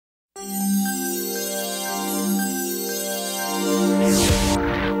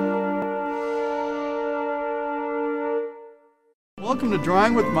Welcome to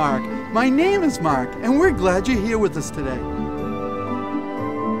Drawing with Mark. My name is Mark, and we're glad you're here with us today.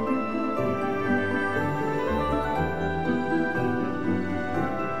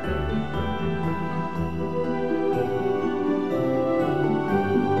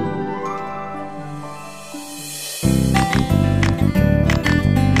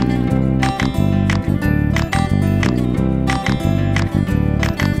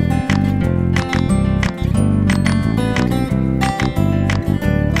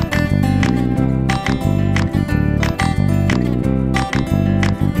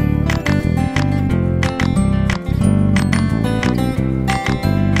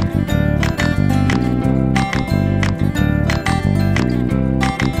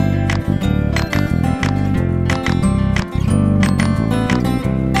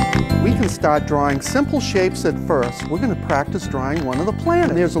 Start drawing simple shapes at first. We're going to practice drawing one of the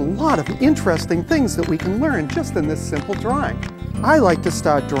planets. There's a lot of interesting things that we can learn just in this simple drawing. I like to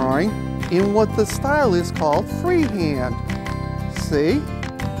start drawing in what the style is called freehand. See?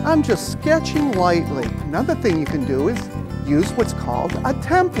 I'm just sketching lightly. Another thing you can do is use what's called a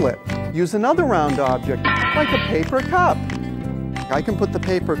template. Use another round object, like a paper cup. I can put the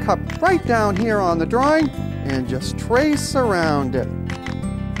paper cup right down here on the drawing and just trace around it.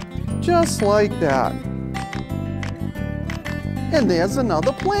 Just like that. And there's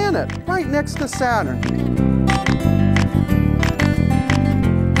another planet right next to Saturn.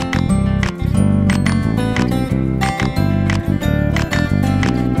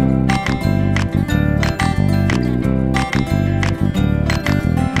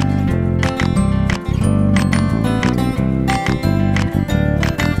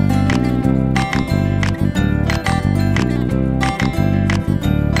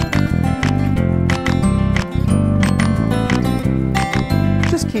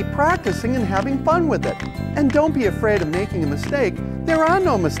 Keep practicing and having fun with it. And don't be afraid of making a mistake. There are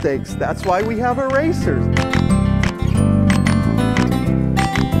no mistakes. That's why we have erasers.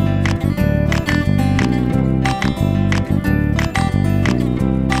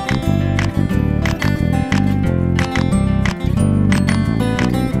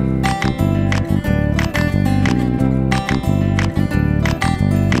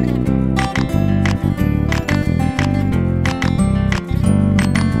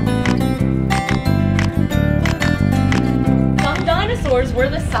 Were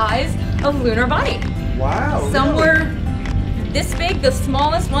the size of lunar body. Wow. Some were this big. The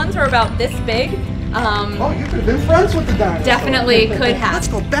smallest ones were about this big. Oh, you could have been friends with the dinosaurs. Definitely could have. Let's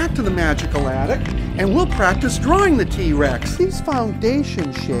go back to the magical attic and we'll practice drawing the T-Rex. These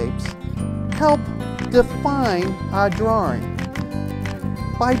foundation shapes help define our drawing.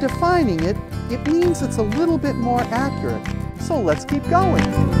 By defining it, it means it's a little bit more accurate. So let's keep going.